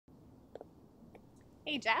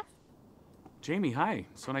Hey, Geoff. Jamie, hi.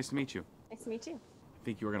 So nice to meet you. Nice to meet you. I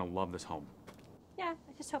think you are going to love this home. Yeah,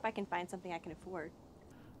 I just hope I can find something I can afford.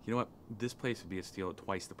 You know what? This place would be a steal at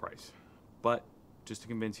twice the price. But just to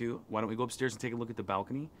convince you, why don't we go upstairs and take a look at the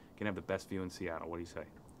balcony? You can have the best view in Seattle. What do you say?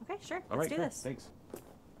 Okay, sure. All Let's right, do this. Thanks.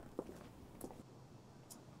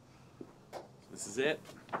 This is it.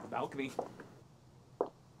 Balcony.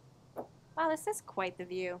 Wow, this is quite the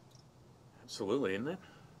view. Absolutely, isn't it?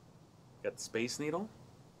 Got the Space Needle,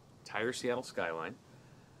 entire Seattle skyline.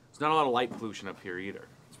 There's not a lot of light pollution up here either.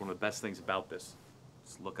 It's one of the best things about this.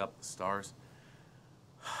 Just look up at the stars.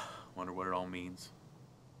 Wonder what it all means.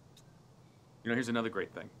 You know, here's another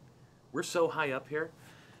great thing. We're so high up here,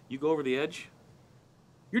 you go over the edge,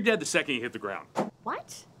 you're dead the second you hit the ground.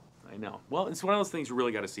 What? I know. Well, it's one of those things you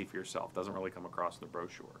really got to see for yourself. Doesn't really come across in the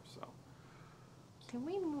brochure, so. Can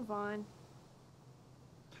we move on?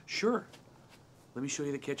 Sure. Let me show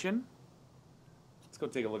you the kitchen. Let's go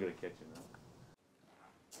take a look at the kitchen.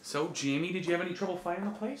 So, Jamie, did you have any trouble finding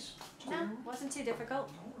the place? No, wasn't too difficult.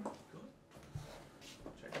 Good.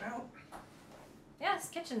 Check it out. Yeah, this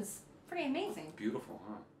kitchen's pretty amazing. Beautiful,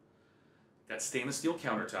 huh? Got stainless steel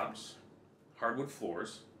countertops, hardwood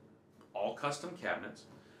floors, all custom cabinets,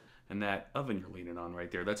 and that oven you're leaning on right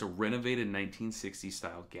there, that's a renovated 1960s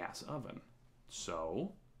style gas oven.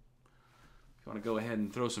 So, if you want to go ahead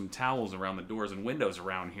and throw some towels around the doors and windows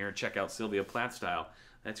around here, check out Sylvia Plath style,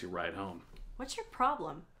 that's your ride home. What's your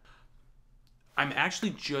problem? I'm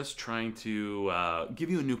actually just trying to give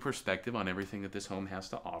you a new perspective on everything that this home has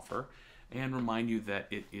to offer and remind you that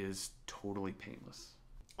it is totally painless.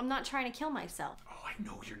 I'm not trying to kill myself. Oh, I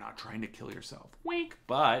know you're not trying to kill yourself. Wink.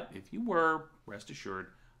 But if you were, rest assured,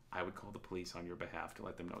 I would call the police on your behalf to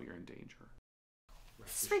let them know you're in danger.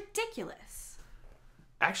 This is ridiculous.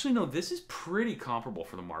 Actually, no, this is pretty comparable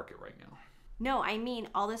for the market right now. No, I mean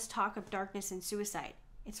all this talk of darkness and suicide.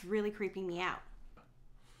 It's really creeping me out.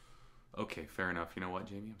 Okay, fair enough. You know what,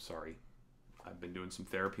 Jamie? I'm sorry. I've been doing some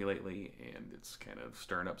therapy lately, and it's kind of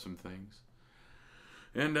stirring up some things.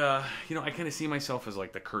 And, you know, I kind of see myself as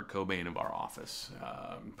like the Kurt Cobain of our office.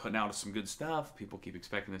 Putting out some good stuff. People keep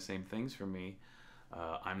expecting the same things from me.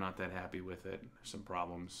 I'm not that happy with it. There's some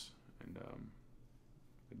problems. And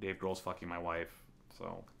Dave Grohl's fucking my wife,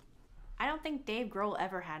 so... I don't think Dave Grohl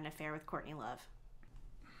ever had an affair with Courtney Love.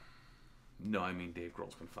 No, I mean Dave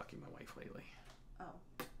Grohl's been fucking my wife lately.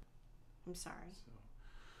 Oh. I'm sorry. So,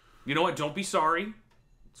 you know what? Don't be sorry.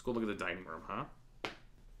 Let's go look at the dining room, huh?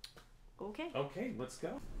 Okay. Okay, let's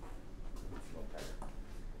go.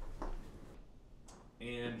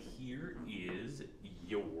 And here is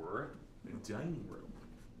your dining room.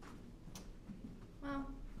 Well,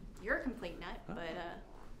 you're a complete nut, but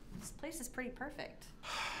this place is pretty perfect.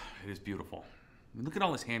 It is beautiful. I mean, look at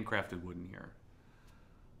all this handcrafted wood in here.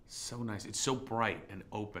 So nice. It's so bright and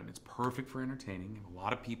open. It's perfect for entertaining. A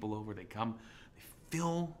lot of people over. They come, they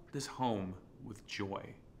fill this home with joy.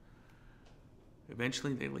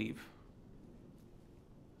 Eventually they leave.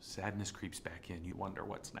 Sadness creeps back in. You wonder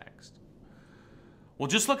what's next. Well,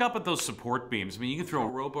 just look up at those support beams. I mean, you can throw a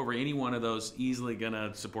rope over any one of those, easily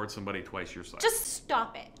gonna support somebody twice your size. Just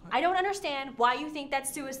stop it. I don't understand why you think that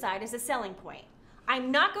suicide is a selling point.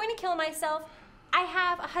 I'm not going to kill myself. I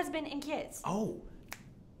have a husband and kids. Oh,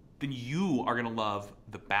 then you are gonna love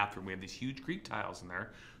the bathroom. We have these huge Greek tiles in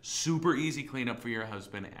there. Super easy cleanup for your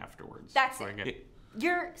husband afterwards. That's it.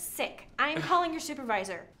 You're sick. I'm calling your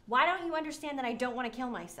supervisor. Why don't you understand that I don't want to kill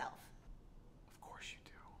myself? Of course you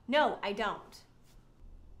do. No, I don't.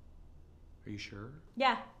 Are you sure?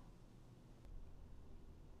 Yeah.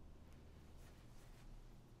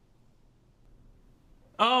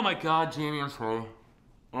 Oh my God, Jamie, I'm sorry.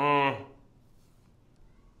 I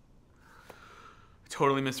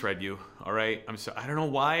totally misread you, all right? I'm sorry. I don't know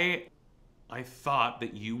why I thought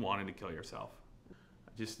that you wanted to kill yourself.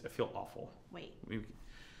 I feel awful. Wait.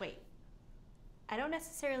 I don't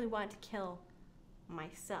necessarily want to kill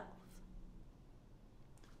myself.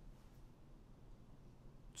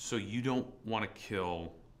 So you don't want to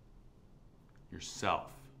kill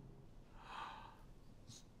yourself?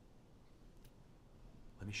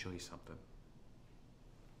 Let me show you something.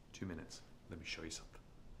 2 minutes. Let me show you something.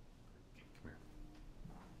 Okay, come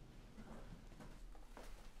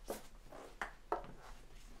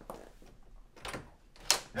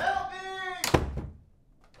here. Help me!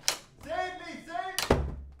 Save me! Save me!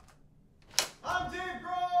 I'm Dave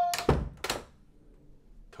Grohl!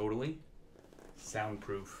 Totally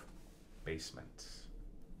soundproof basement.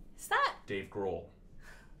 Is that? Dave Grohl.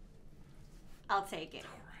 I'll take it.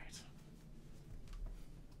 All